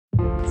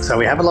So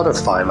we have a lot of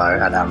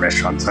FOMO at our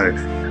restaurant. So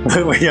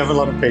we have a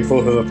lot of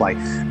people who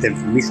have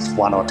they've missed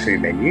one or two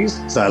menus.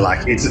 So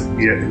it's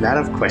the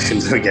amount of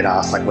questions we get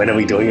asked, when are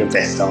we doing a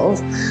best of?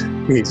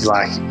 It's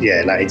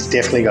it's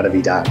definitely got to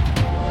be done.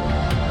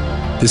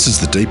 This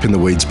is the Deep in the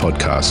Weeds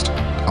podcast.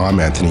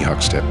 I'm Anthony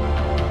Huckstep.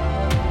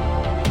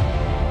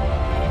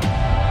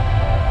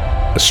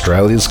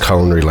 Australia's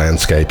culinary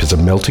landscape is a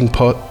melting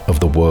pot of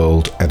the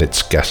world and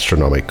its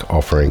gastronomic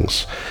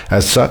offerings.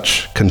 As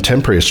such,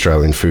 contemporary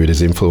Australian food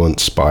is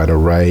influenced by an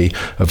array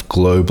of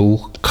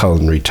global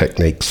culinary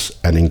techniques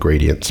and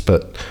ingredients,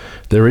 but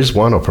there is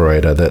one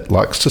operator that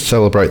likes to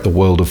celebrate the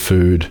world of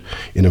food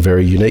in a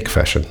very unique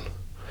fashion.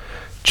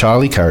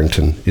 Charlie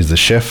Carrington is the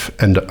chef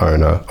and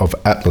owner of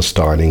Atlas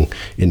Dining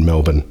in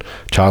Melbourne.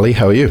 Charlie,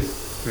 how are you?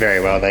 Very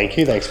well, thank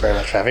you. Thanks very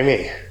much for having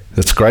me.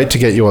 It's great to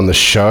get you on the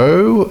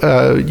show.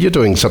 You're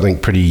doing something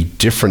pretty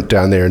different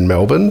down there in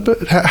Melbourne,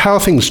 but how are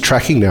things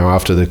tracking now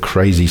after the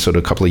crazy sort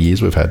of couple of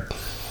years we've had?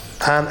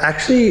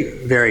 Actually,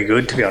 very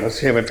good, to be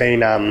honest. Yeah, we've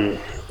been,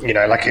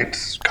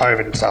 it's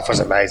COVID and stuff was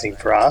amazing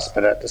for us,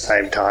 but at the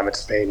same time,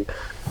 it's been,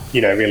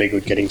 really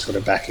good getting sort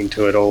of back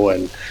into it all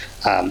and,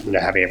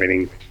 having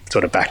everything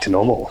sort of back to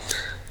normal.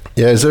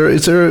 Yeah, is there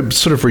a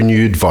sort of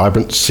renewed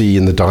vibrancy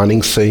in the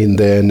dining scene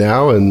there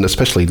now, and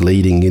especially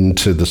leading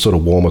into the sort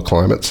of warmer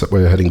climates that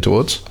we're heading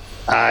towards?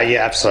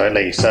 Yeah,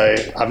 absolutely. So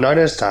I've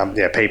noticed,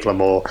 people are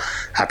more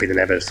happy than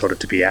ever sort of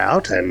to be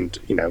out, and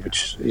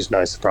which is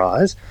no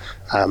surprise.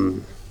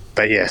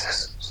 But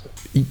yes.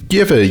 You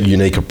have a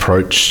unique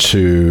approach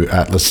to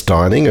Atlas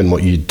Dining and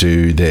what you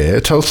do there.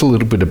 Tell us a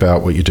little bit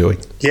about what you're doing.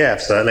 Yeah,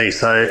 absolutely.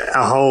 So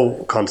our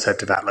whole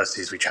concept of Atlas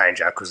is we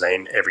change our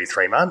cuisine every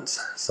 3 months.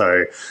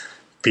 So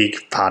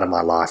big part of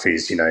my life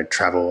is,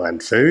 travel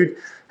and food.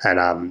 And,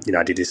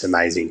 I did this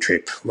amazing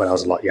trip when I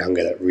was a lot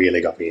younger that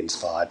really got me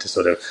inspired to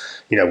sort of,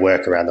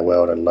 work around the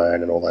world and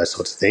learn and all those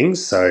sorts of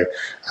things. So,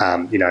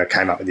 I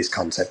came up with this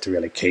concept to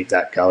really keep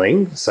that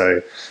going.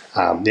 So,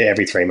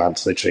 every 3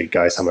 months, literally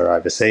go somewhere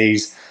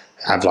overseas,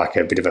 have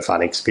a bit of a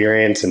fun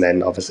experience, and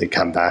then obviously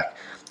come back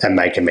and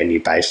make a menu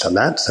based on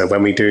that. So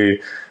when we do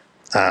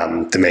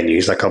the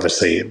menus,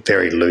 obviously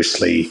very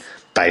loosely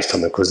based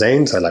on the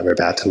cuisine. So we're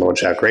about to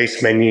launch our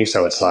Greece menu.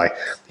 So it's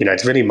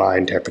it's really my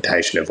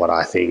interpretation of what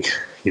I think,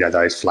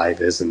 those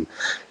flavours and,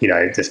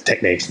 the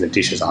techniques and the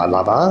dishes I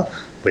love are,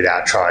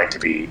 without trying to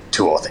be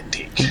too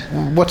authentic.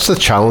 What's the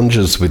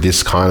challenges with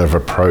this kind of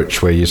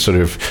approach where you're sort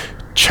of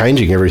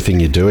changing everything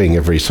you're doing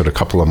every sort of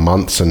couple of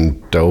months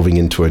and delving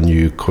into a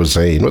new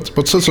cuisine?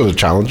 What's the sort of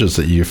challenges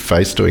that you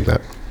face doing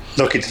that?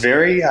 Look, it's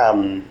very,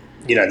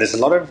 there's a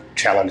lot of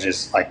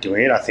challenges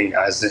doing it. I think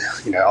as,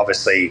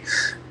 obviously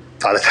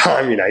by the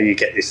time, you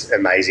get this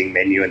amazing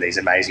menu and these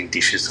amazing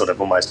dishes sort of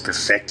almost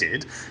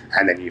perfected,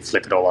 and then you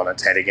flip it all on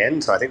its head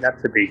again. So I think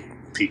that's a big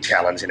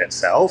challenge in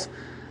itself.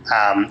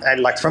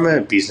 And from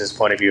a business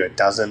point of view, it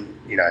doesn't,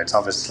 it's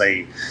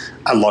obviously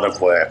a lot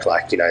of work.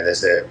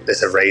 There's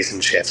a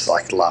reason chefs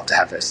love to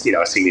have a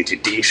signature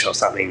dish or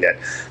something that,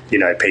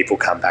 people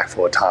come back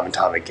for time and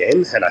time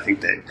again. And I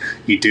think that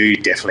you do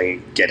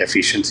definitely get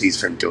efficiencies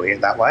from doing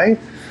it that way.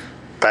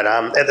 But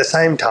at the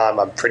same time,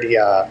 I'm pretty,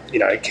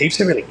 it keeps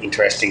it really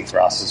interesting for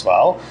us as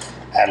well.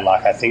 And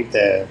I think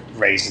the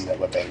reason that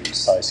we've been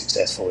so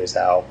successful is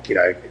our,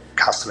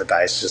 customer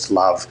base just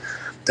love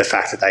the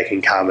fact that they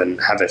can come and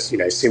have a,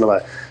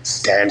 similar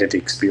standard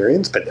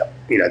experience, but,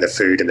 the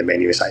food and the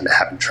menu is something they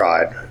haven't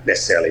tried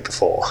necessarily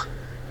before.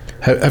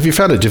 Have you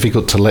found it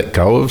difficult to let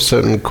go of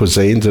certain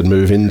cuisines and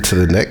move into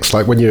the next?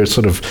 When you're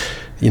sort of,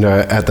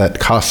 at that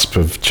cusp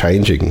of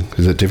changing,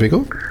 is it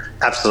difficult?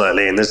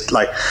 Absolutely. And there's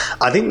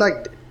I think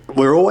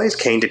we're always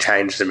keen to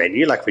change the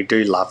menu. We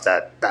do love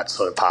that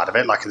sort of part of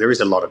it. There is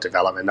a lot of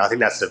development. I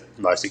think that's the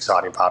most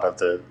exciting part of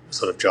the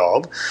sort of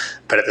job.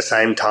 But at the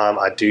same time,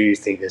 I do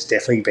think there's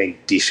definitely been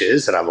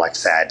dishes that I'm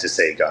sad to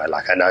see go. I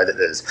know that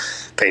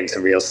there's been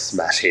some real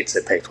smash hits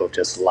that people have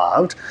just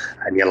loved.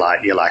 And you're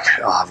like,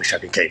 oh, I wish I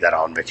could keep that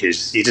on,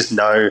 because you just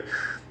know,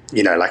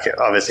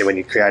 obviously when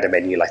you create a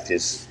menu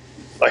there's,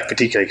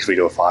 particularly because we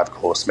do a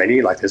 5-course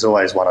menu, there's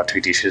always one or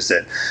two dishes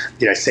that,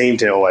 seem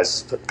to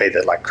always be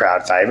the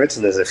crowd favourites,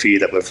 and there's a few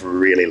that we've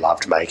really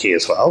loved making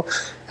as well.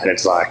 And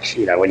it's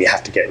when you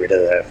have to get rid of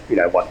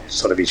the, what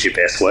sort of is your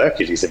best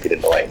work, it is a bit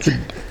annoying.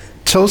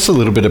 Tell us a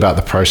little bit about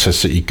the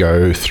process that you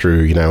go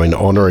through, in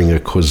honouring a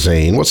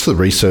cuisine. What's the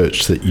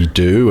research that you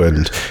do,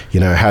 and,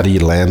 how do you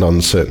land on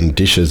certain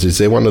dishes? Is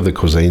there one of the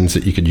cuisines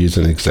that you could use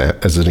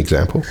as an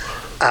example?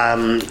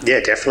 Yeah,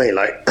 definitely.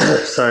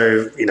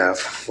 So,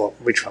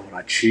 which one would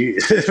I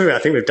choose? I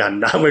think we've done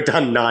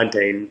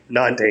 19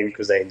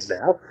 cuisines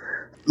now.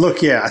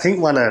 Look, yeah, I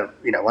think one of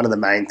the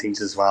main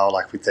things as well,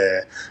 with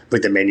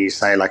the menu,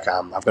 say, I've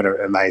got an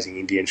amazing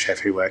Indian chef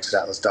who works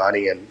at Atlas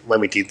Dining, and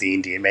when we did the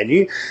Indian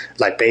menu,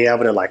 being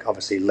able to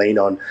obviously lean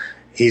on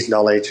his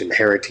knowledge and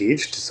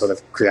heritage to sort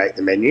of create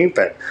the menu,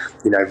 but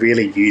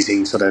really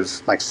using sort of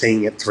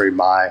seeing it through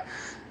my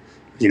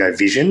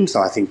vision.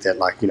 So I think that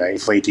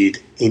if we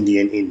did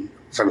Indian in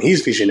from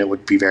his vision, it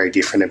would be very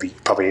different. It'd be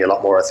probably a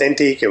lot more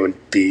authentic. It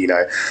would be,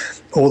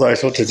 all those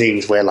sorts of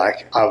things where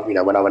when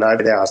I went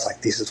over there, I was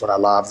like, this is what I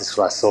love, this is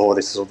what I saw,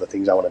 this is all the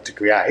things I wanted to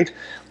create.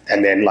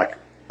 And then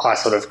I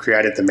sort of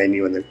created the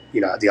menu and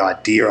the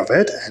idea of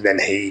it. And then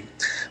he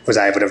was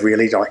able to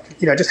really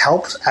just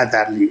help add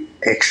that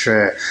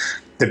extra,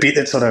 the bit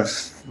that sort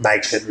of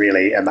makes it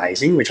really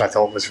amazing, which I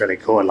thought was really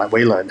cool. And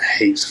we learned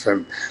heaps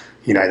from,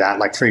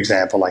 that, for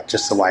example,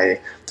 just the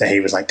way that he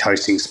was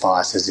toasting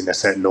spices in a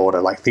certain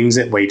order, things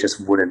that we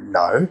just wouldn't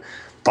know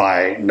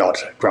by not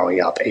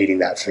growing up eating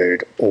that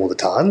food all the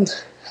time.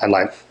 And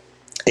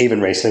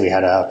even recently we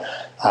had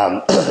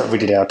we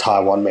did our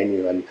Taiwan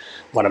menu, and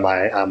one of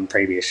my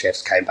previous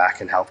chefs came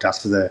back and helped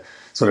us for the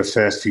sort of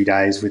first few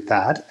days with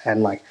that.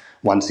 And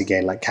once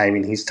again, came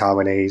in his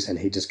Taiwanese, and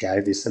he just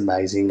gave this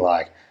amazing,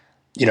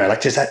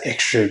 just that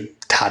extra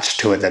touch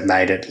to it that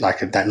made it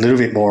that little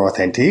bit more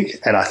authentic.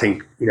 And I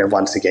think,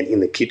 once again,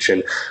 in the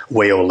kitchen,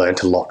 we all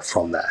learnt a lot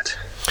from that.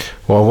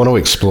 Well, I want to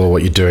explore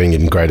what you're doing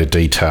in greater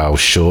detail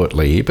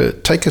shortly,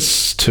 but take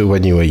us to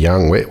when you were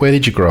young. Where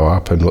did you grow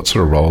up, and what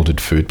sort of role did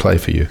food play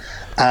for you?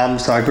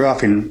 So I grew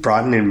up in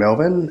Brighton in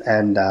Melbourne,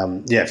 and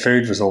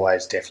food was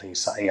always definitely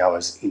something I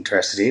was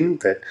interested in.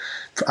 But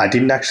I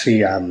didn't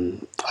actually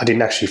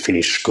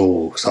finish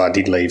school. So I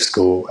did leave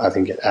school, I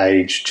think, at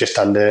age just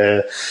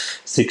under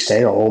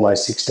 16 or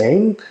almost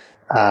 16.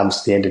 So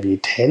the end of year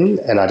 10,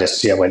 and I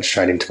just went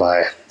straight into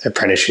my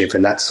apprenticeship,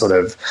 and that sort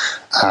of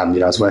I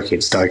was working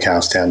at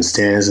Stokehouse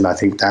downstairs, and I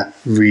think that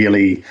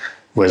really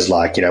was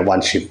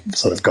once you've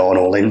sort of gone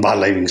all in by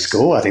leaving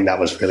school, I think that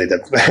was really the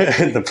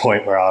the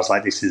point where I was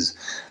like,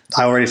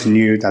 I already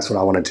knew that's what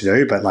I wanted to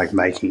do, but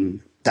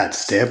making that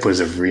step was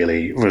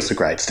a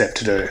great step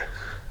to do.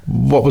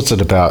 What was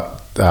it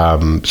about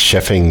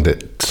chefing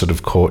that sort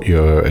of caught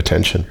your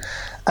attention?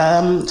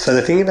 So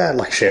the thing about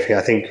chefing,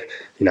 I think,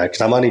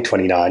 because I'm only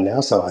 29 now,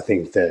 so I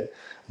think that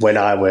when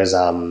I was,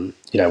 when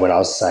I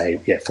was, say,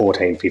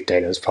 14,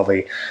 15, it was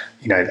probably,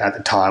 at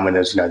the time when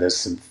there's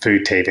some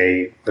food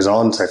TV was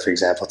on. So, for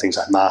example, things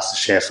like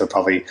MasterChef were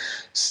probably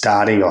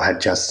starting or had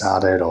just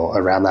started or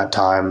around that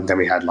time. Then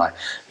we had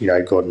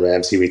Gordon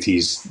Ramsay with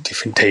his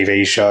different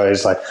TV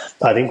shows.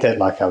 I think that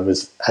I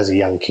was, as a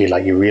young kid,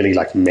 you're really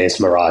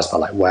mesmerized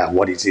by wow,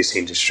 what is this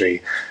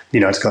industry?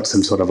 It's got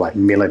some sort of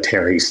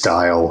military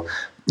style,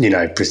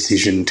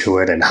 precision to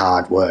it and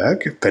hard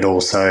work, but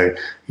also,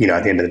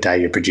 at the end of the day,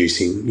 you're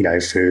producing,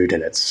 food,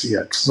 and it's,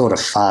 it's sort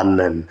of fun,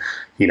 and,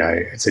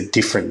 it's a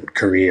different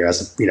career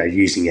as,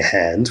 using your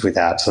hands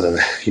without sort of,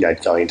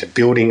 going into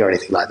building or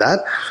anything like that.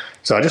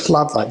 So I just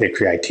loved the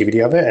creativity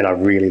of it, and I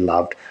really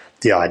loved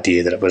the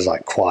idea that it was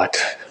quite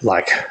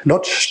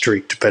not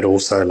strict, but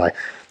also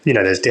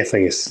there's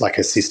definitely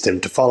a system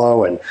to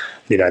follow, and,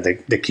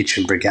 the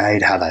kitchen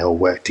brigade, how they all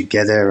work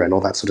together and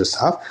all that sort of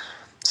stuff.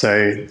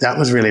 So that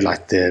was really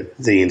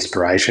the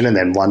inspiration. And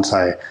then once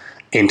I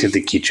entered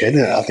the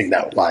kitchen, I think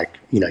that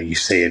you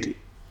see it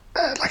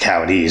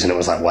how it is, and it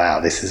was wow,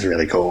 this is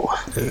really cool.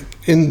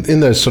 In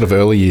those sort of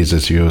early years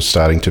as you were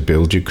starting to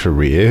build your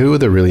career, who were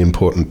the really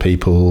important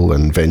people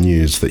and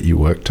venues that you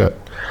worked at?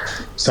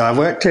 So I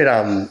worked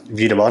at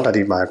Vue de Monde. I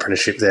did my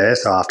apprenticeship there,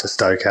 so after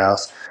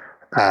Stokehouse.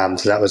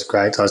 So that was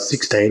great. So I was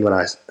 16 when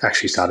I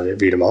actually started at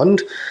Vue de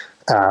Monde.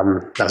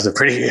 That was a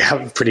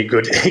pretty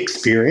good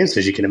experience,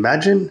 as you can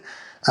imagine.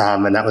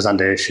 And that was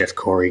under Chef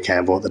Corey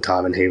Campbell at the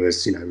time, and he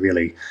was,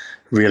 really,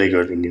 really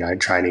good in,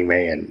 training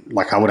me. And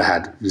I would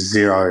have had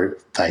zero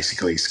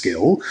basically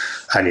skill,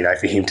 and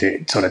for him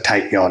to sort of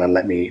take me on and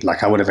let me,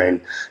 I would have been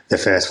the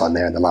first one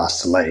there and the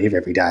last to leave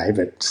every day,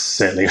 but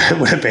certainly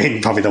would have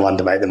been probably the one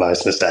to make the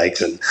most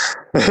mistakes and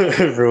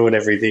ruin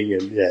everything.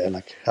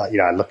 And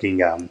looking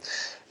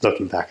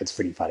back, it's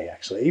pretty funny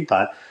actually,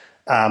 but.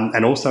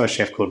 And also a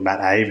chef called Matt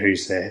Ave,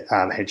 who's the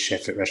head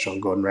chef at restaurant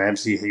Gordon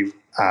Ramsay.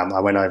 I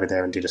went over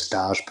there and did a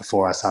stage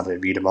before I started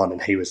at Vue de Monde,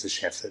 and he was the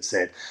chef that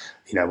said,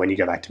 when you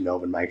go back to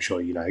Melbourne, make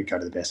sure, go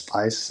to the best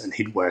place. And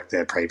he'd worked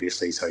there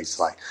previously, so he's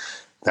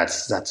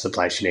that's the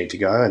place you need to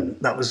go. And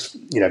that was,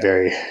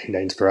 very,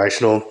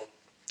 inspirational.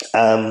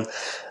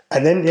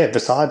 And then,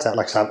 besides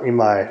that, some in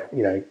my,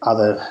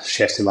 other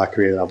chefs in my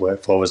career that I've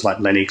worked for was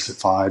Lennox at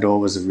Firedor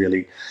was a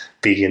really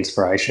big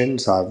inspiration.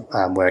 So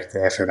I worked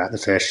there for about the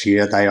first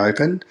year they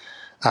opened.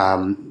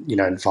 And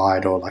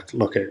Firedor,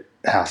 look at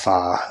how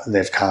far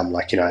they've come.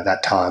 At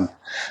that time,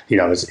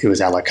 it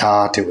was a la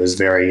carte. It was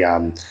very,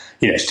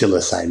 still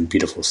the same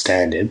beautiful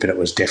standard, but it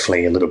was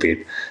definitely a little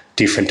bit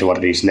different to what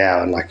it is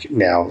now. And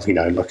now,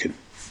 look at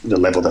the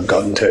level they've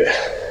gotten to.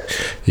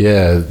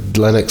 Yeah,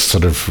 Lennox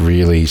sort of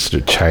really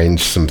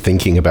changed some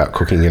thinking about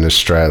cooking in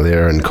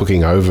Australia and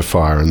cooking over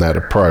fire and that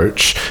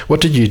approach.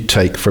 What did you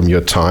take from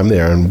your time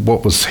there, and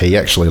what was he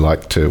actually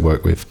like to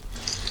work with?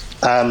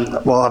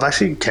 Well, I've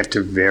actually kept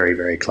a very,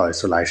 very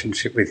close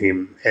relationship with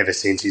him ever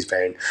since. He's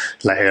been,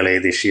 earlier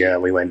this year,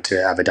 we went to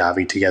Abu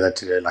Dhabi together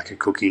to do a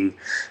cooking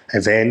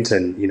event,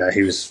 and,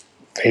 he was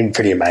been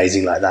pretty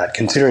amazing like that,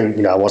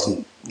 considering, I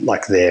wasn't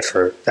there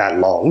for that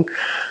long.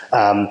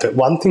 But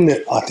one thing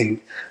that I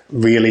think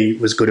really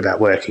was good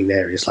about working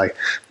there is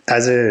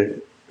as a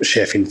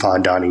chef in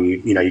fine dining,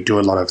 you do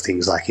a lot of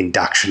things like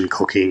induction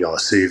cooking or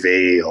sous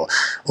vide or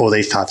all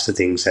these types of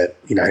things at,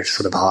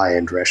 sort of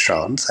high-end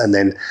restaurants. And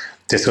then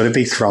to sort of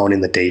be thrown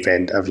in the deep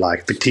end of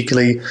like,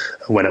 particularly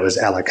when it was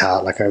a la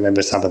carte, like I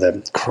remember some of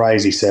the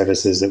crazy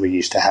services that we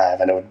used to have,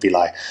 and it would be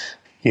like,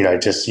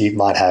 just you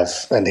might have,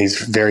 and he's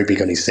very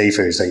big on his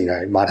seafood, so,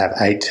 you might have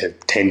 8 to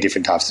 10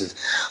 different types of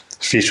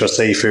fish or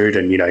seafood,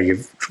 and, you're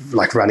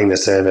like running the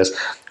service,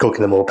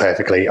 cooking them all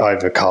perfectly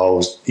over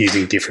coals,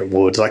 using different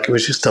woods. Like it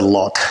was just a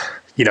lot.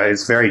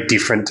 It's very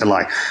different to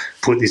like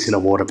put this in a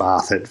water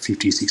bath at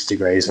 56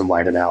 degrees and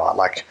wait an hour.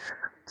 Like,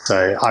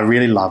 so I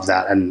really love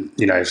that. And,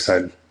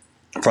 so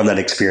from that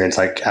experience,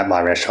 like at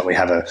my restaurant, we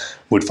have a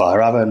wood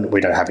fire oven. We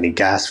don't have any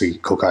gas. We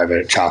cook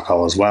over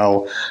charcoal as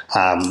well.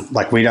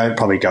 Like we don't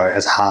probably go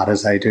as hard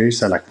as they do.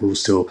 So like we'll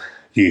still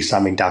use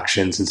some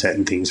inductions and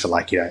certain things for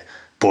like,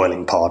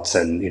 boiling pots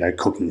and,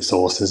 cooking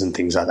sauces and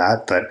things like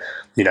that. But,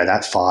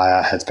 that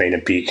fire has been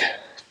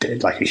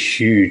a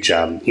huge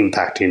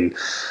impact in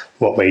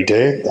what we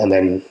do. And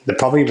then the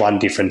probably one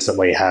difference that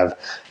we have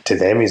to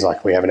them is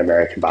like we have an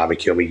American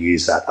barbecue and we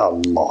use that a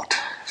lot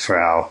for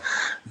our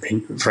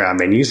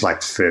menus.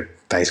 Like for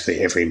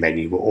basically every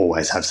menu, we'll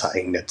always have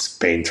something that's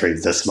been through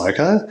the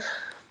smoker,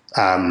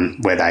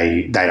 where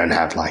they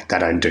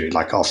don't do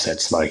like offset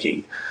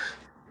smoking.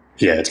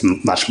 Yeah, it's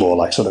much more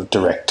like sort of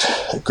direct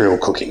grill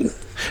cooking.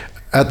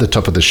 At the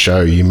top of the show,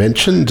 you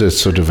mentioned a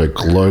sort of a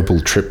global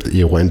trip that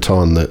you went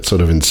on that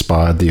sort of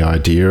inspired the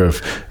idea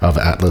of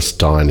Atlas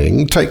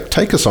Dining.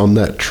 Take us on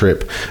that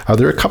trip. Are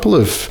there a couple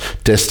of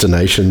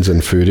destinations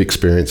and food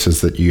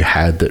experiences that you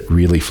had that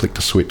really flicked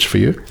a switch for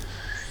you?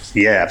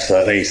 Yeah,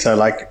 absolutely. So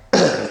like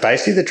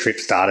basically the trip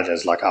started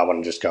as like I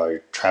want to just go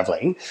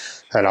traveling,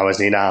 and I was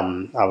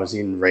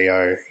in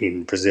Rio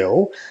in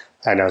Brazil.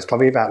 And I was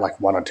probably about like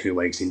 1 or 2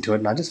 weeks into it,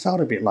 and I just felt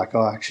a bit like,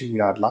 oh, actually,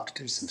 I'd love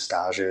to do some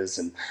stages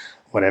and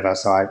whatever.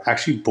 So I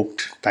actually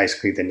booked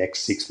basically the next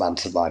 6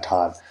 months of my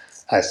time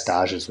as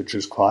stages, which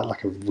was quite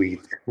like a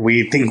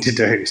weird thing to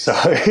do. So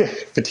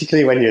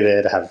particularly when you're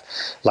there to have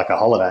like a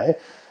holiday.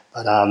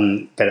 But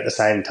at the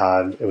same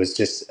time, it was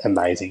just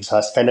amazing. So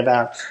I spent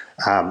about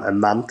a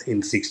month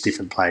in 6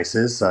 different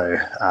places. So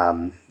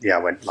I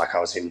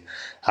was in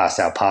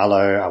Sao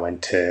Paulo. I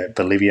went to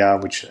Bolivia,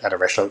 which at a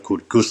restaurant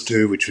called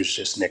Gusto, which was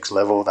just next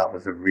level. That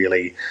was a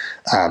really,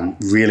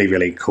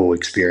 really cool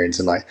experience.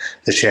 And like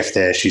the chef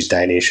there, she's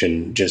Danish,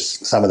 and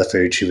just some of the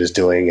food she was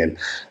doing, and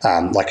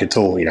like it's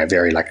all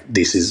very like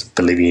this is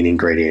Bolivian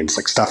ingredients,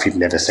 like stuff you've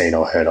never seen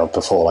or heard of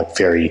before, like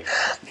very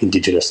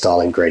indigenous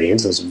style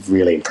ingredients. It was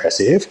really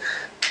impressive.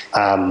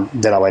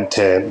 Then I went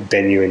to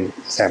Bennu in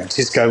San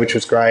Francisco, which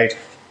was great.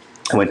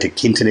 I went to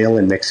Quintanil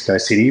in Mexico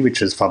City,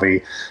 which was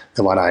probably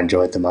the one I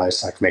enjoyed the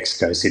most. Like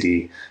Mexico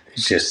City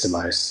is just the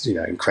most,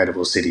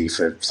 incredible city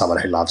for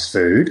someone who loves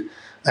food.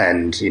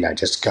 And,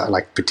 just go,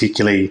 like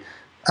particularly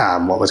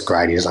what was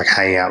great is like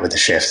hanging out with the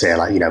chefs there.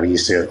 Like, we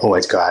used to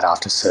always go out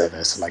after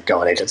service and like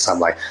go and eat at some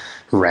like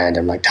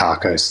random like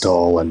taco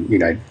stall and,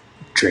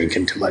 drink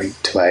until like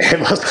 2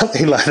 a.m. or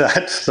something like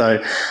that.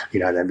 So,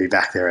 then be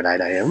back there at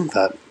 8 a.m.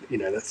 But,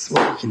 that's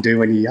what you can do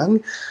when you're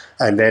young.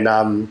 And then,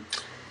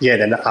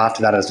 then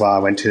after that as well, I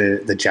went to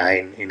the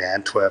Jane in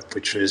Antwerp,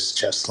 which was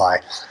just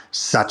like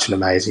such an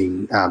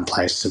amazing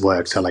place to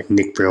work. So like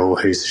Nick Brill,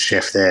 who's the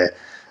chef there,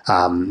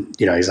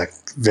 he's like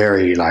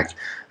very like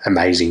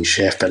amazing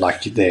chef, but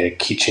like the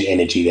kitchen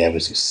energy there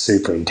was just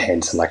super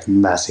intense and like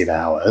massive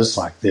hours.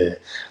 Like the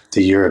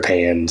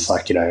Europeans,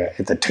 like,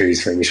 at the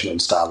 2-3 Michelin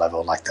star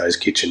level, like those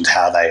kitchens,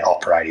 how they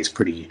operate is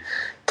pretty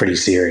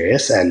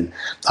serious. And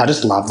I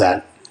just love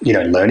that,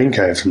 learning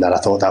curve from that. I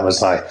thought that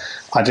was like,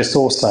 I just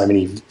saw so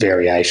many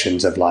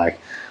variations of like,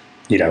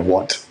 I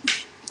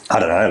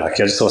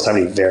just saw so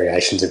many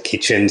variations of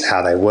kitchens,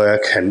 how they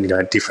work, and,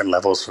 different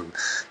levels from,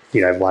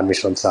 1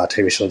 Michelin star,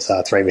 2 Michelin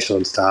star, 3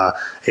 Michelin star,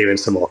 even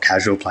some more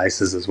casual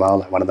places as well.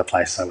 Like one of the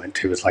places I went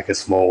to was like a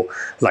small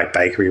like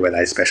bakery where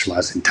they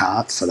specialize in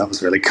tarts. So that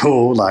was really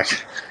cool. Like,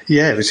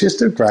 yeah, it was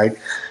just a great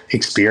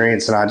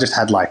experience. And I just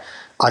had like,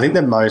 I think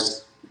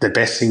the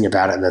best thing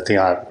about it, and the thing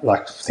I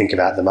like think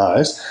about the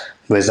most,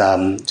 was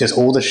just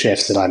all the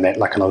chefs that I met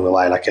like along the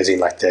way, like as in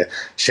like the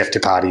chef de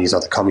parties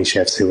or the commis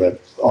chefs who were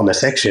on the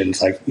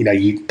sections, like,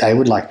 they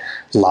would like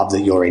love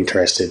that you're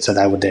interested. So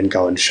they would then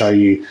go and show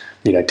you,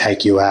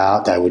 take you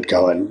out. They would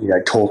go and,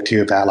 talk to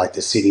you about like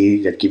the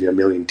city. They'd give you a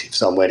million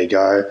tips on where to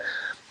go.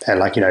 And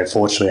like,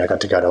 fortunately I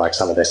got to go to like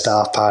some of their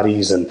staff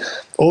parties and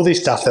all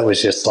this stuff that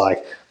was just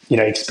like,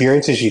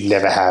 experiences you'd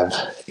never have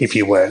if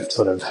you weren't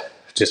sort of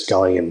just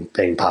going and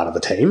being part of the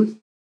team.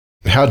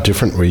 How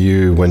different were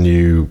you when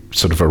you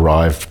sort of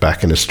arrived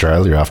back in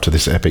Australia after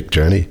this epic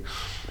journey?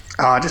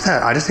 I just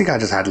think I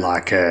just had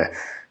like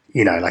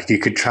like you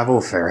could travel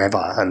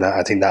forever. And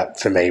I think that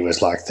for me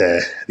was like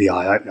the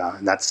eye opener.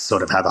 And that's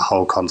sort of how the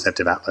whole concept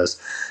of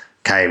Atlas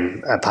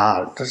came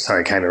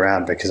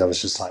around, because I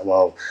was just like,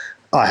 well,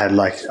 I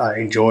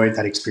enjoyed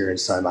that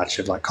experience so much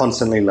of like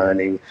constantly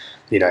learning,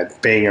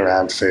 being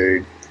around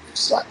food,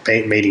 like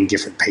meeting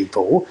different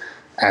people.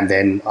 And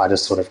then I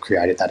just sort of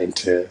created that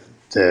into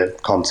the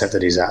concept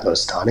that is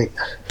Atlas starting.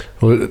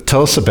 Well,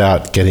 tell us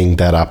about getting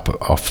that up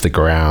off the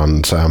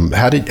ground.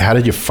 How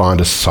did you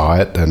find a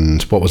site,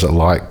 and what was it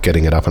like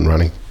getting it up and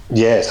running?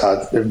 Yeah,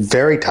 so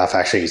very tough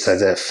actually. So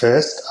the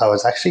first, I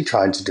was actually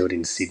trying to do it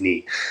in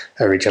Sydney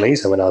originally.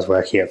 So when I was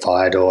working at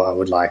Firedoor, I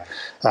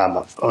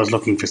was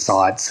looking for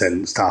sites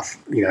and stuff,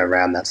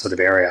 around that sort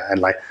of area, and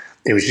like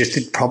it was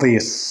just probably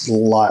a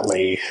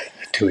slightly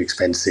too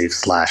expensive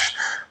slash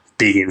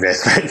big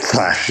investment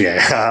slash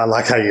I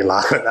like how you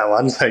laugh at that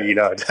one. So you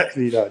know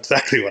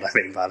exactly what I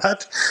mean by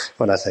that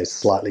when I say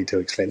slightly too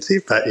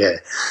expensive. But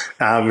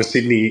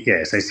Sydney,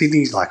 so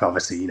Sydney's like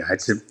obviously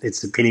it's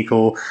the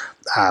pinnacle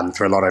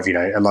for a lot of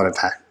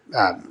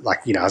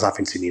I was up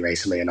in Sydney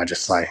recently, and I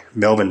just say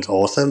Melbourne's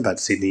awesome, but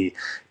Sydney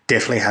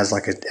definitely has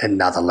like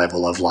another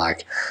level of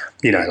like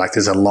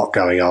there's a lot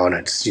going on.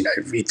 It's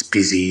it's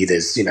busy.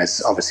 There's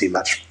it's obviously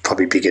much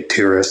probably bigger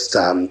tourist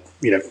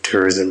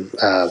tourism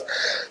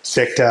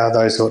sector,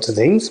 those sorts of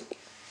things.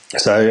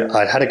 So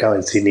I'd had to go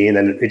in Sydney, and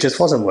then it just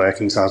wasn't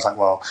working. So I was like,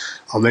 well,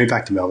 I'll move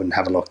back to Melbourne and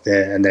have a look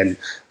there. And then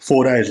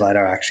 4 days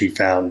later, I actually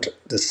found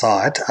the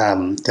site.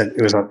 That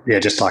it was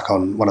just like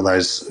on one of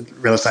those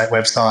real estate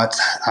websites.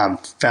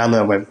 Found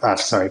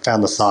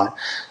the site,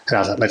 and I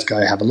was like, let's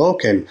go have a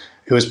look. And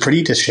it was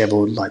pretty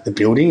disheveled, like the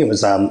building. It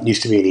was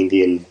used to be an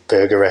Indian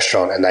burger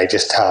restaurant, and they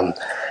just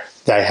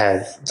they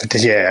had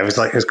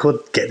it was called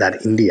Get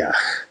That India,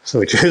 so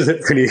which is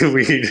pretty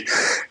weird.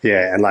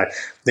 And like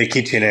the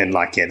kitchen and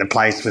the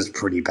place was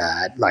pretty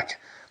bad. But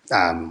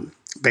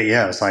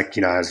it was like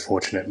I was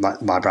fortunate.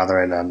 My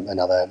brother and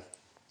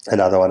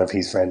another one of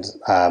his friends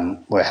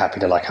were happy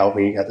to like help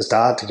me at the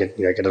start to get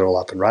get it all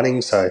up and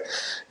running. So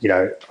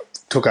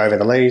took over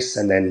the lease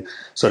and then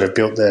sort of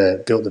built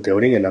the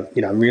building, and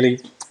I'm really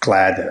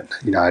glad that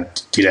I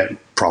did it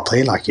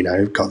properly,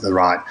 got the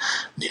right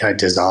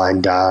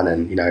design done,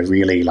 and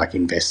really like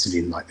invested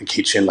in like the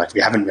kitchen. Like we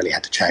haven't really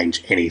had to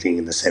change anything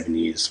in the 7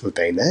 years we've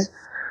been there,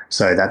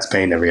 so that's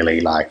been a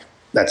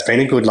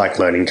good like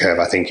learning curve,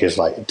 I think, is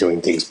like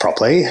doing things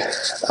properly.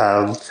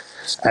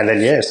 And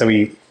then so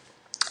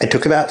it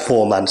took about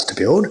 4 months to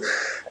build,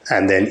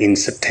 and then in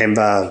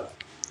September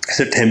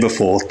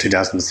 4th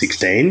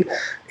 2016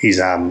 is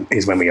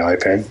when we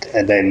opened.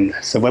 And then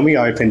so when we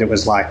opened, it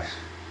was like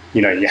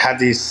you had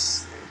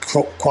this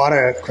quite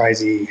a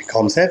crazy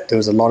concept. There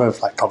was a lot of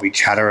like probably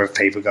chatter of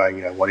people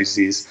going, what is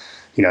this?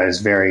 It's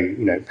very,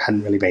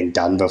 hadn't really been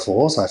done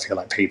before. So I feel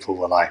like people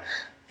were like,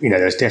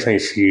 there's definitely a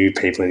few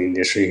people in the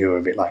industry who were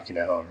a bit like,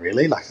 oh,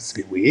 really? Like, it's a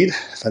bit weird,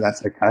 but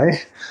that's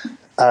okay.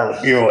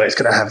 You're always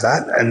going to have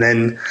that. And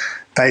then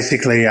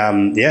basically,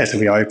 so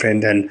we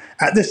opened, and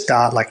at the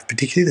start, like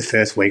particularly the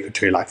first week or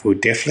two, like we were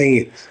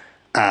definitely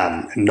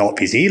not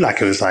busy. Like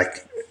it was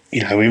like,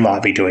 we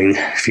might be doing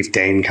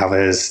 15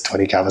 covers,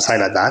 20 covers,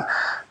 something like that.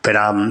 But,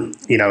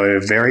 we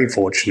were very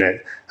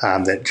fortunate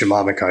that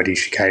Jemima Cody,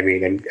 she came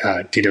in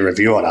and did a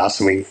review on us,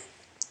 and we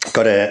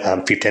got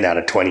a 15 out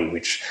of 20,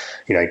 which,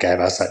 gave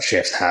us that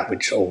chef's hat,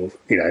 which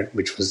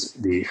was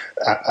the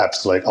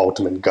absolute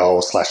ultimate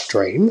goal /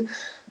 dream.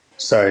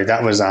 So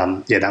that was,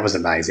 that was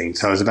amazing.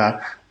 So it was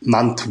about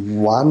month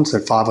one, so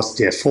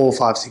 4,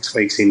 5, 6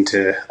 weeks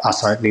into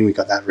us opening, we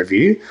got that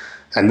review.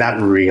 And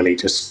that really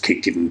just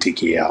kicked it into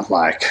gear.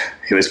 Like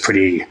it was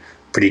pretty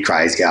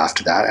crazy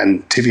after that.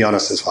 And to be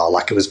honest as well,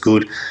 like it was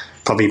good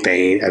probably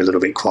being a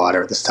little bit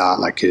quieter at the start,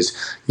 like because,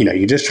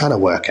 you're just trying to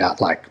work out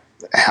like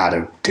how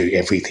to do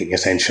everything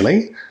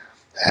essentially.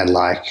 And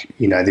like,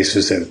 this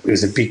was it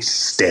was a big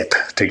step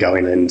to go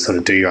in and sort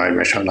of do your own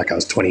restaurant. Like I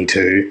was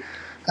 22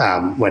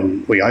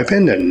 when we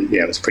opened, and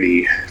it was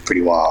pretty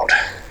wild.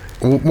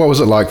 What was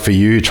it like for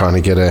you trying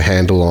to get a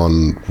handle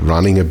on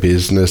running a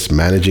business,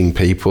 managing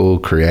people,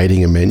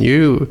 creating a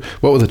menu?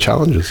 What were the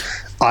challenges?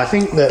 I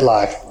think that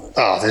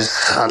there's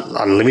an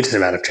unlimited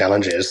amount of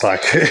challenges,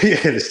 like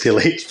there still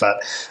is,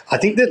 but I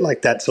think that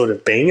like that sort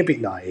of being a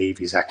bit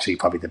naive is actually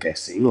probably the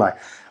best thing. Like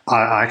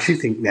I actually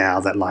think now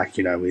that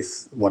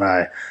with what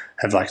I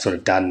have like sort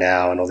of done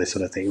now and all this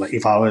sort of thing, like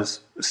if I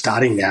was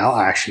starting now,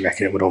 I actually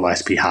reckon it would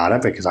almost be harder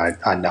because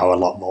I know a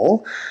lot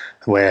more.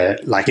 Where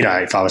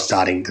if I was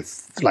starting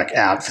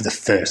out for the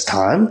first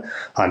time,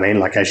 I mean,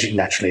 like as you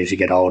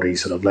get older, you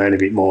sort of learn a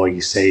bit more,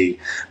 you see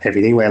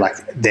everything. Where like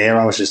there,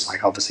 I was just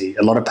like obviously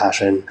a lot of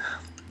passion,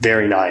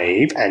 very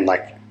naive, and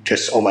like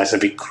just almost a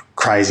bit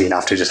crazy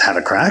enough to just have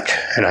a crack.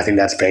 And I think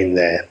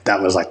that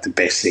was like the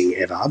best thing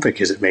ever,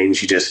 because it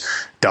means you just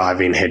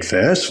dive in head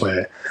first.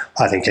 Where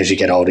I think as you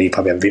get older, you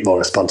probably have a bit more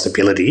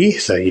responsibility,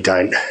 so you're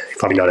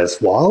probably not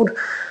as wild,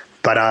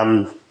 but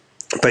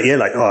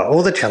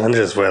all the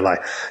challenges were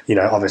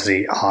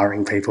obviously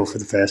hiring people for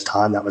the first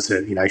time. That was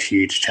a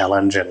huge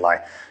challenge, and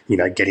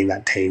getting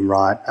that team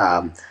right.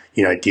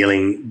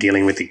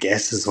 Dealing with the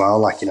guests as well.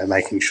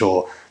 Making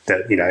sure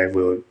that we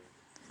were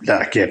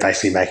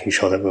basically making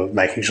sure that we were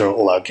making sure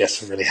all our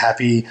guests were really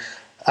happy.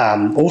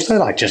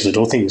 Also just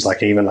little things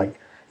even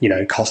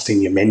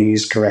costing your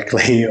menus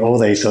correctly, all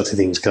these sorts of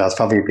things. Because I was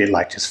probably a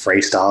bit just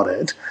freestyled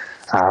it,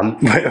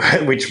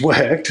 which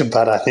worked.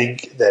 But I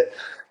think that.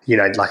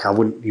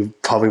 You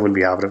probably wouldn't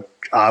be able to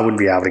I wouldn't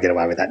be able to get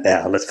away with that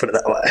now. Let's put it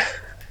that way.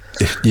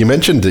 You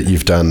mentioned that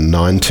you've done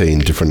 19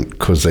 different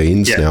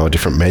cuisines now, or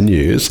different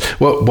menus.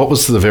 What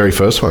was the very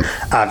first one?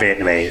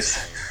 Vietnamese.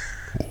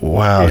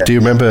 Wow. Yeah. Do you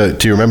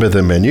remember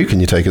the menu? Can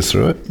you take us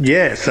through it?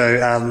 Yeah, so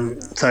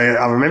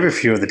I remember a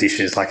few of the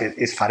dishes. Like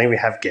it's funny, we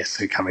have guests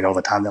who come in all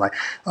the time. They're like,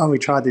 "Oh, we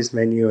tried this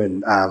menu,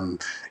 and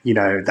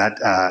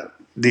that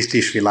this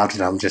dish we loved."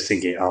 And I'm just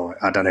thinking, "Oh,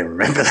 I don't even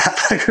remember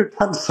that." Like, we've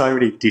done so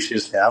many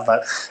dishes now,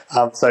 but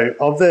so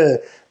of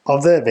the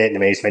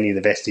Vietnamese menu,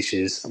 the best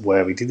dishes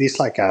were we did this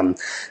it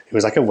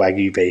was like a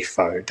Wagyu beef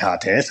pho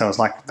tartare. So it was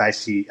like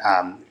basically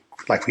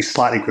like we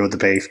slightly grilled the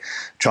beef,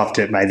 chopped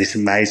it, made this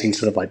amazing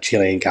sort of like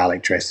chili and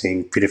garlic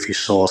dressing, bit of fish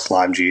sauce,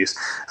 lime juice,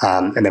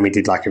 and then we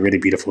did like a really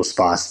beautiful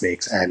spice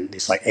mix and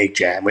this like egg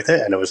jam with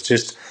it, and it was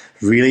just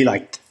really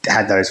like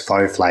had those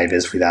faux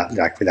flavors without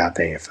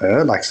being a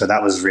pho. Like so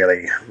that was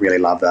really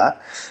love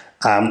that.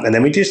 And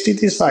then we just did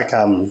this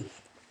wood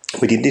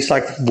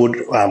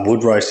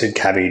roasted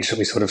cabbage that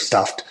we sort of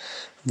stuffed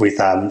with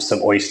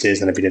some oysters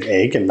and a bit of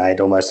egg and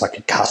made almost like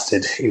a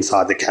custard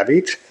inside the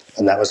cabbage.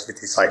 And that was with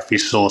this like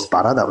fish sauce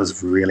butter. That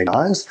was really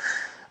nice.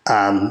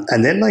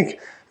 And then like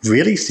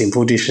really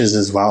simple dishes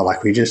as well.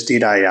 Like we just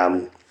did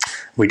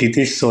we did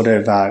this sort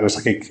of, it was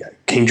like a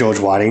King George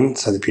whiting,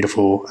 so the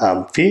beautiful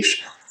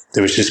fish.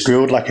 There was just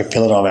grilled like a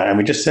fillet of it, and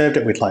we just served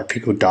it with like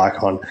pickled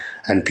daikon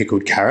and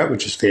pickled carrot,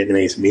 which is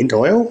Vietnamese mint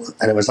oil.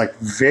 And it was like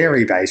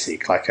very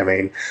basic. Like, I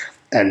mean,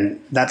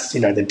 and that's,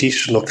 the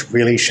dish looked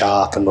really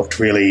sharp and looked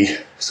really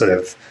sort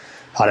of,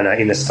 I don't know,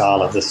 in the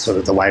style of the sort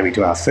of the way we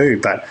do our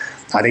food. But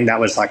I think that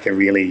was like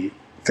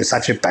for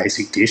such a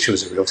basic dish, it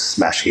was a real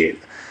smash hit.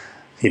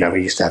 We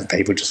used to have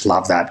people just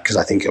love that because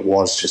I think it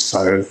was just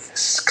so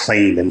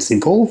clean and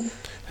simple.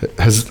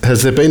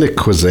 Has there been a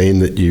cuisine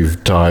that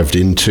you've dived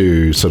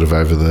into sort of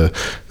over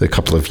the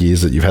couple of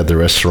years that you've had the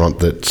restaurant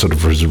that sort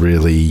of has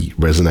really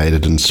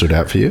resonated and stood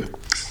out for you?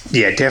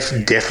 Yeah,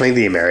 definitely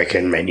the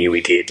American menu we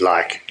did.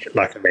 Like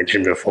I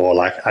mentioned before,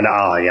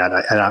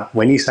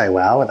 when you say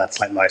wow, that's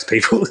like most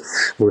people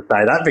will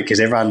say that because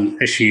everyone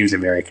assumes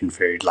American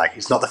food. Like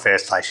it's not the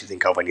first place you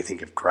think of when you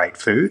think of great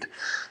food.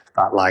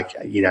 But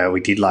we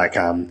did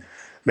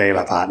me and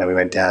my partner, we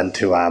went down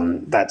to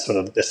that sort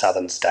of the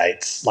southern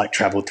states, like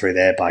traveled through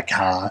there by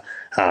car.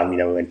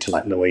 We went to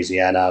like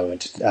Louisiana, we went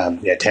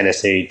to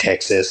Tennessee,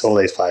 Texas, all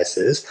these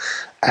places.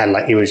 And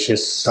like it was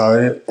just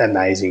so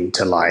amazing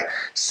to like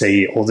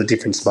see all the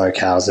different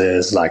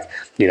smokehouses,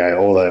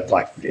 all the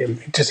like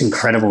just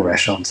incredible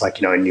restaurants,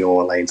 in New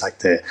Orleans,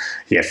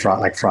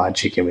 fried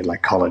chicken with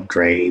like collard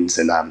greens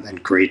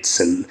and grits,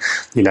 and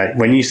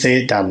when you see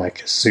it done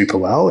like super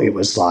well, it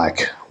was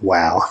like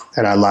wow.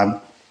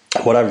 And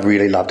what I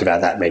really loved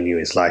about that menu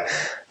is like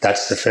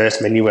that's the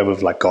first menu where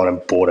we've like gone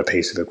and bought a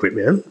piece of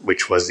equipment,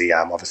 which was the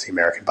obviously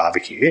American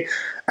barbecue,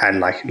 and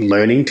like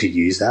learning to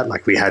use that.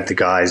 Like we had the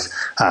guys,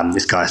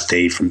 this guy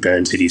Steve from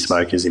Burn City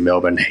Smokers in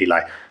Melbourne. He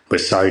like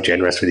was so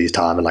generous with his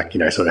time and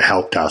sort of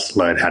helped us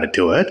learn how to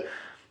do it.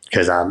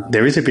 Because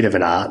there is a bit of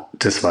an art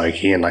to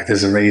smoking, and like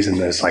there's a reason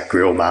there's like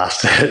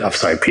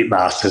pit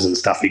masters and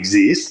stuff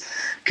exist,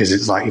 because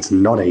it's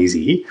not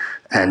easy.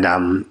 And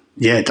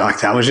like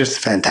that was just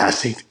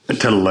fantastic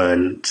to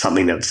learn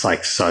something that's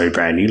like so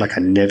brand new. Like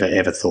I never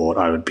ever thought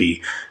I would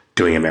be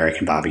doing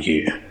American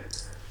barbecue.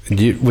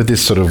 With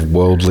this sort of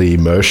worldly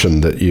immersion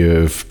that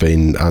you've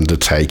been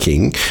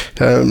undertaking,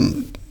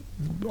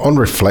 on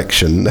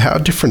reflection, how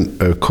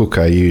different a cook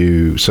are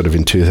you sort of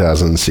in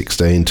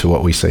 2016 to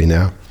what we see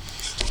now?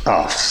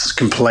 Oh, it's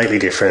completely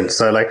different.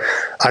 So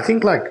I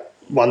think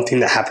one thing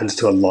that happens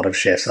to a lot of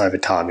chefs over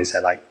time is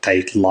that like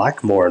they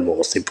like more and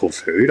more simple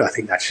food. I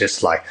think that's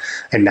just like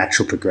a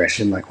natural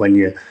progression. Like when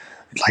you're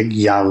like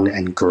young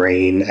and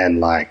green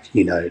and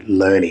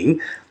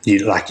learning,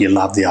 you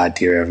love the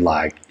idea of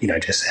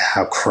just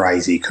how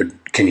crazy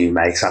can you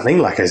make something,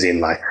 like as in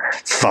like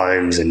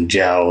foams and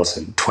gels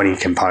and 20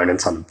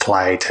 components on a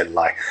plate, and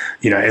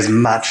as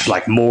much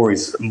like more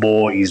is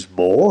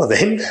more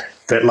then.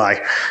 But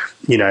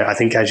I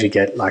think as you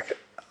get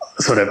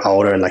sort of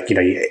older and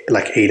you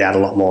eat out a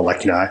lot more,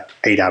 I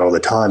eat out all the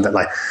time, but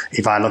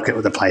if I look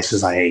at the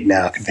places I eat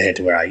now compared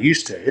to where I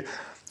used to,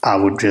 I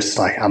would just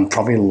I'm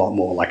probably a lot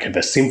more of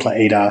a simpler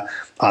eater.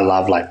 I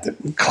love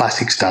the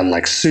classics done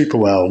super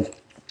well.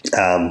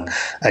 And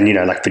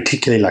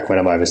particularly when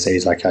I'm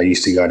overseas, I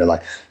used to go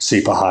to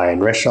super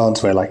high-end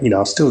restaurants where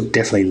I still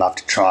definitely love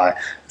to try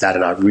that,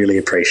 and I really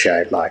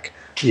appreciate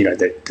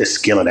the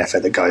skill and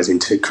effort that goes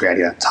into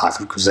creating that type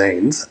of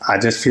cuisines. I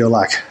just feel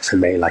for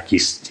me,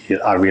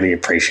 I really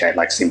appreciate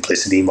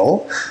simplicity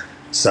more.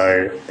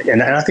 So,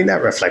 and I think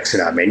that reflects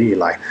in our menu.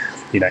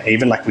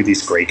 Even with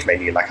this Greek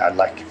menu, at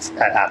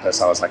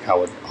Atlas, I was I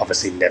would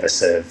obviously never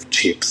serve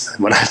chips.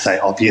 And when I say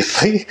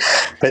obviously,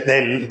 but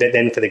then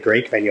for the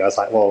Greek menu, I was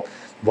well,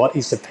 what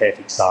is the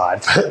perfect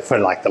side for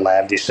the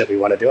lamb dish that we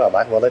want to do? I'm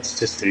well, let's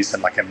just do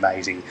some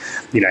amazing,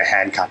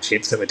 hand cut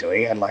chips that we're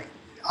doing, and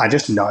I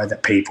just know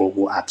that people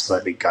will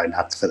absolutely go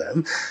nuts for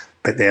them,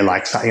 but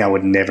they're something I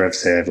would never have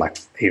served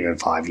even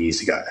 5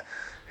 years ago.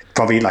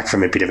 Probably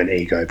from a bit of an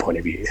ego point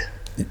of view.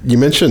 You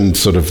mentioned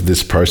sort of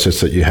this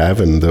process that you have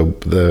and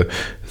the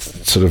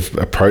sort of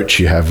approach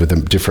you have with the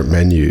different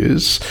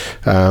menus.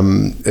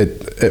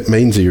 It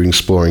means that you're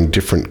exploring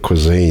different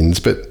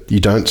cuisines, but you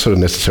don't sort of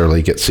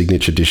necessarily get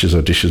signature dishes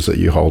or dishes that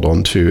you hold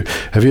on to.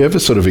 Have you ever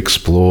sort of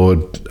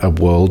explored a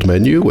world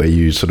menu where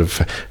you sort of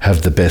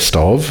have the best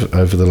of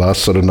over the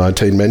last sort of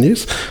 19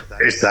 menus?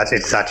 It's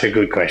such a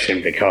good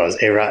question because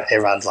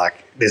everyone's like,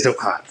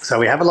 so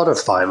we have a lot of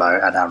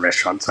FOMO at our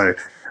restaurant. So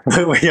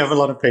we have a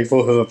lot of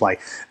people who have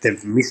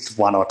they've missed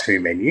one or two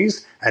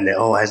menus and they're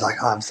always like,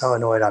 oh, I'm so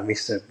annoyed I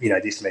missed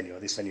this menu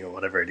or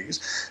whatever it is.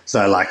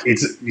 So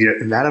it's the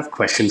amount of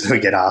questions we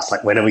get asked,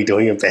 like, when are we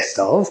doing a best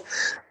of?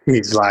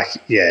 It's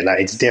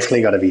it's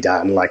definitely got to be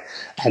done.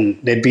 And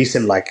there'd be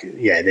some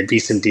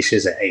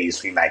dishes that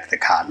easily make the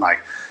cut.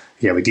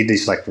 We did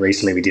this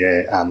recently. We did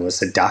it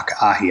was a duck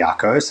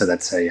ajiaco. So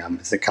that's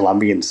it's a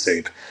Colombian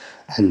soup,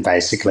 and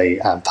basically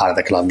part of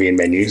the Colombian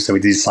menu. So we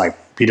did this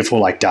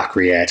beautiful duck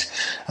rillette.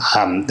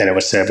 Then it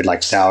was served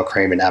with sour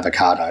cream and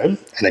avocado, and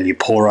then you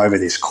pour over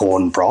this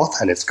corn broth,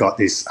 and it's got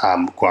this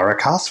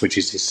guaracas, which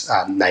is this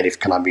native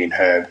Colombian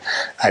herb,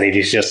 and it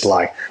is just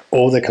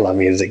all the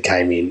Colombians that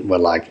came in were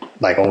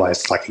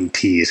almost in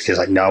tears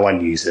because no one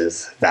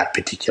uses that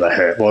particular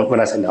herb. Well, when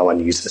I say no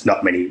one uses,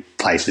 not many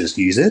places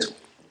use it.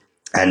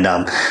 And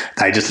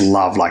they just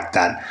love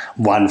that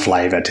one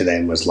flavour to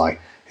them was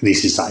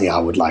this is something I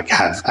would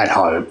have at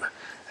home.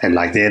 And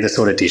they're the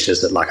sort of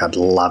dishes that I'd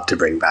love to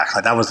bring back.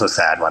 That was a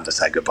sad one to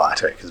say goodbye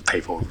to because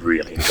people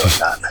really enjoyed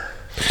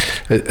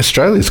that.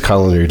 Australia's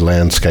culinary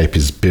landscape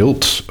is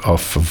built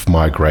off of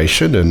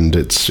migration and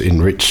it's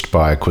enriched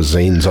by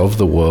cuisines of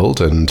the world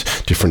and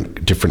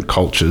different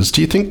cultures.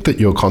 Do you think that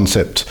your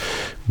concept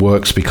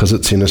works because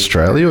it's in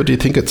Australia, or do you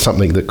think it's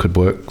something that could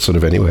work sort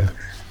of anywhere?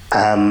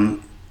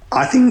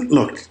 I think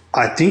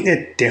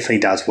it definitely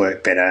does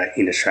work better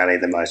in Australia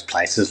than most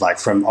places.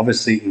 From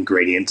obviously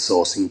ingredient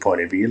sourcing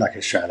point of view,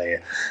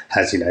 Australia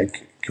has,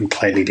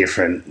 completely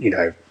different,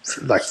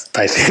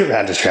 basically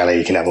around Australia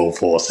you can have all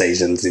four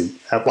seasons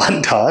at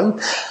one time.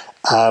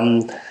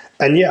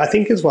 I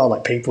think as well,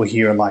 people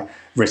here are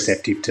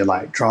receptive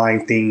to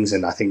trying things,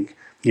 and I think,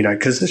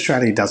 because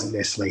Australia doesn't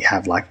necessarily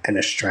have an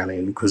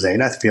Australian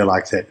cuisine, I feel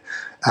that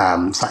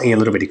something a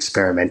little bit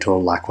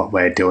experimental like what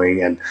we're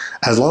doing, and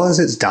as long as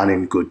it's done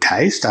in good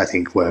taste, I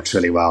think works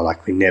really well.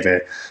 We never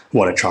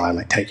want to try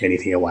and take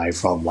anything away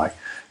from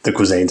the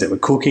cuisines that we're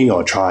cooking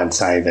or try and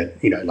say that,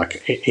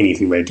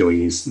 anything we're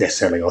doing is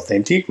necessarily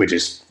authentic. We're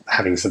just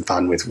having some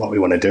fun with what we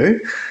want to do.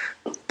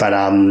 But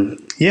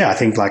I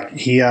think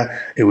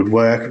here it would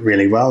work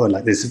really well, and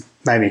there's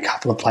maybe a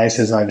couple of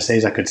places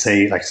overseas I could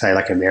see, say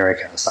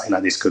America or something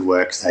like this could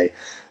work. Say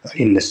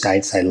in the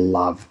States they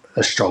love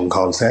a strong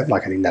concept. I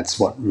think that's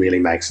what really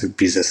makes the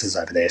businesses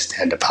over there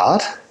stand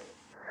apart.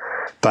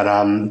 But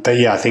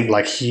I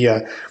think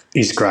here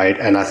is great,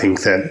 and I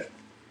think that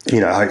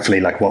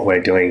hopefully what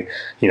we're doing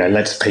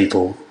lets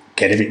people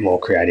get a bit more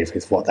creative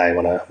with what they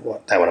want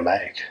to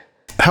make.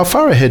 How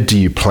far ahead do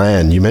you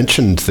plan? You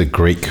mentioned the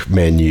Greek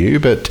menu,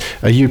 but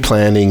are you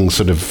planning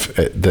sort of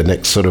the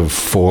next sort of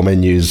 4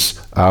 menus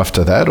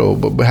after that, or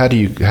how do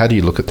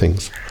you look at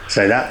things?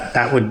 So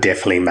that would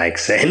definitely make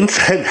sense,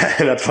 and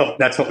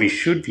that's what we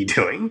should be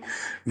doing.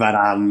 But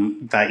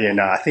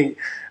I think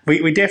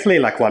we definitely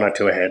 1 or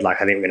 2 ahead. I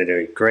think we're going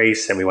to do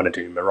Greece, and we want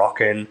to do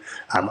Moroccan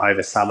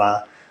over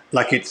summer.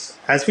 It's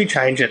as we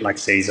change it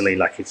seasonally,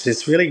 it's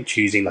just really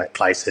choosing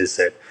places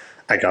that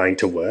are going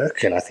to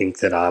work, and I think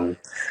that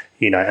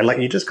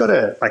and you just got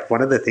to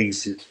one of the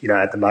things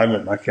at the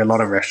moment a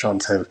lot of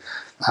restaurants have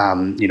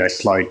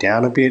slowed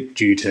down a bit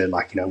due to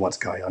what's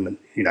going on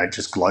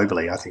just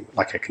globally, I think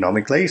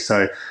economically.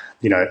 So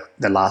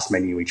the last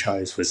menu we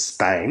chose was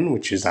Spain,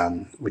 which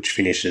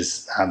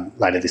finishes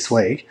later this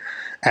week,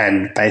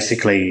 and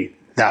basically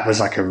that was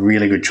a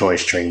really good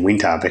choice during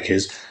winter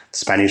because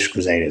Spanish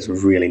cuisine is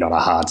really not a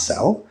hard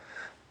sell.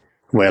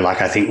 Where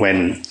I think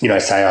when,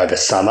 say over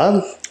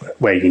summer,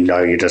 where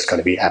you're just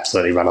going to be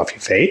absolutely run off your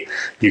feet,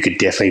 you could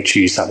definitely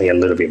choose something a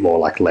little bit more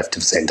left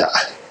of centre.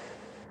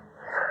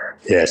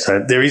 Yeah, so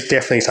there is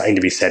definitely something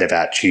to be said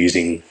about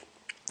choosing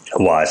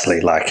wisely.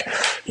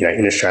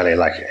 In Australia,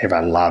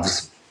 everyone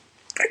loves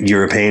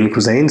European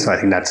cuisine, so I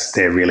think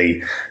they're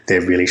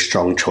really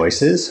strong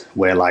choices.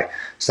 Where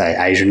say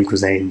Asian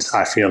cuisines,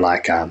 I feel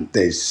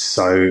there's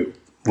so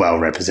well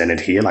represented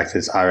here.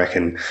 I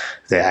reckon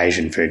the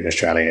Asian food in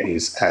Australia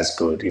is as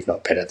good, if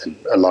not better, than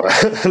a lot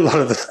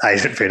of the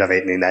Asian food I've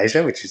eaten in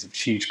Asia, which is a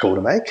huge call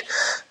to make.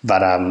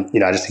 But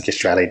I just think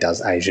Australia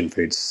does Asian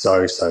food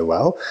so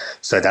well.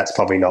 So that's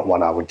probably not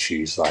one I would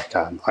choose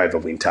over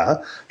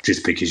winter,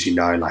 just because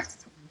there's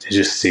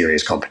just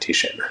serious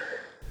competition.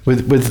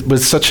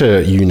 With such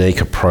a unique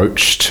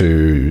approach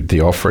to the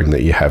offering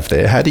that you have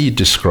there, how do you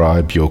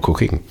describe your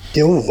cooking?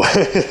 Oh,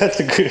 that's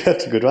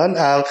a good one.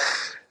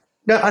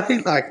 No, I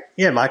think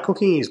my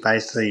cooking is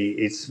basically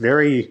it's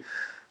very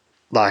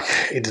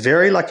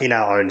in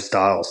our own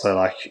style.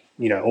 So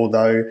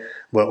although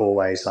we're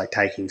always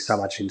taking so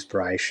much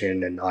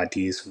inspiration and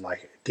ideas from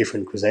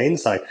different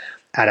cuisines. Like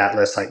at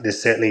Atlas, like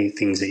there's certainly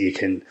things that you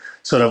can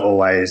sort of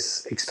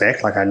always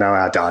expect. Like I know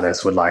our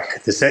diners would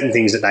like, there's certain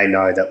things that they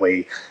know that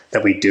we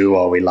do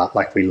or we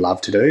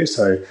love to do.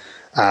 So,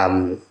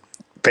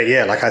 but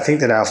yeah, like I think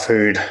that our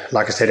food,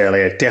 like I said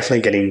earlier,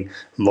 definitely getting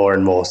more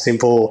and more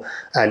simple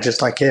and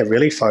just like, yeah,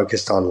 really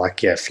focused on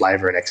like, yeah,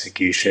 flavor and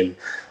execution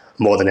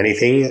more than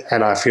anything.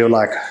 And I feel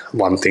like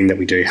one thing that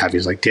we do have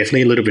is like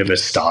definitely a little bit of a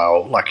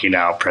style, like in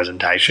our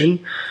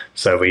presentation.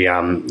 So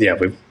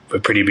we're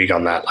pretty big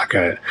on that. Like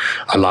I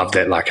love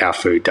that like our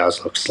food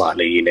does look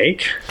slightly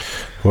unique.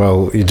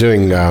 Well, you're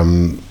doing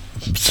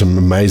some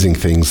amazing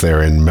things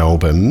there in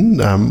Melbourne.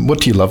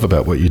 What do you love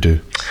about what you do?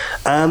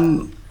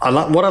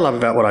 What I love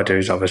about what I do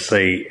is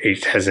obviously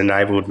it has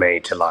enabled me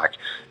to like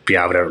be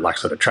able to like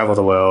sort of travel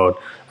the world,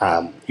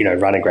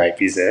 run a great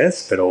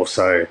business, but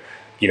also,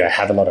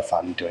 have a lot of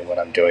fun doing what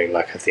I'm doing.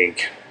 Like I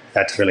think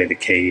that's really the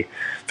key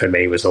for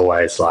me was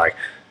always like,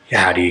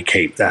 how do you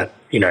keep that,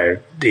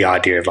 the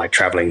idea of like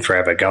traveling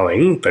forever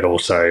going, but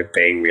also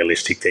being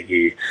realistic that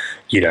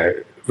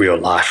real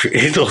life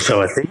is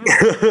also a thing.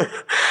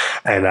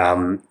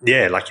 And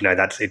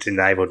it's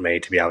enabled me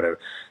to be able to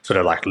sort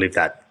of like live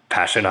that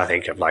passion, I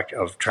think,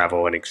 of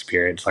travel and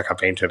experience. Like I've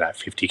been to about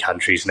 50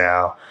 countries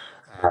now.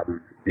 I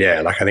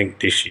think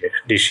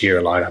this year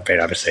alone I've been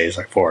overseas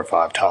like 4 or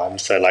 5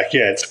 times. So like,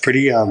 yeah, it's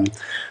pretty,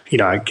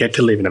 I get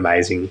to live an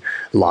amazing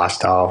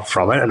lifestyle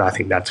from it. And I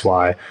think that's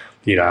why,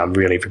 I'm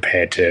really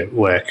prepared to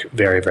work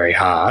very, very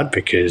hard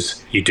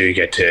because you do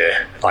get to,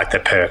 like, the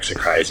perks are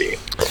crazy.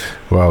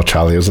 Well,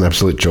 Charlie, it was an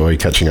absolute joy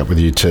catching up with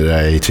you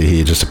today to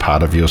hear just a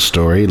part of your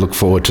story. Look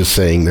forward to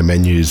seeing the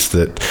menus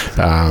that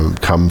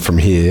come from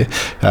here.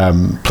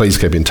 Please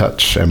keep in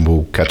touch and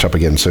we'll catch up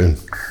again soon.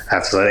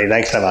 Absolutely.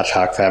 Thanks so much,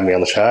 Huck, for having me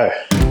on the show.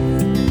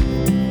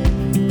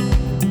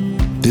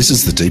 This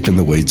is the Deep in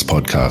the Weeds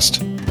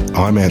podcast.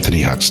 I'm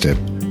Anthony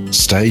Huckstep.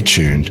 Stay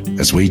tuned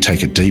as we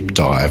take a deep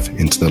dive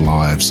into the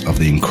lives of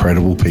the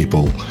incredible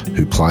people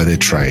who ply their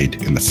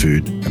trade in the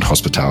food and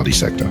hospitality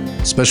sector.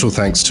 Special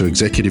thanks to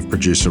executive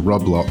producer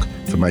Rob Locke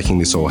for making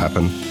this all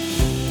happen.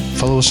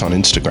 Follow us on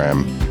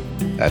Instagram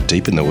at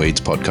Deep in the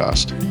Weeds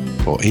Podcast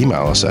or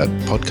email us at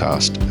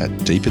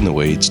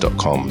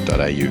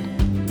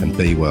podcast@deepintheweeds.com.au and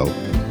be well.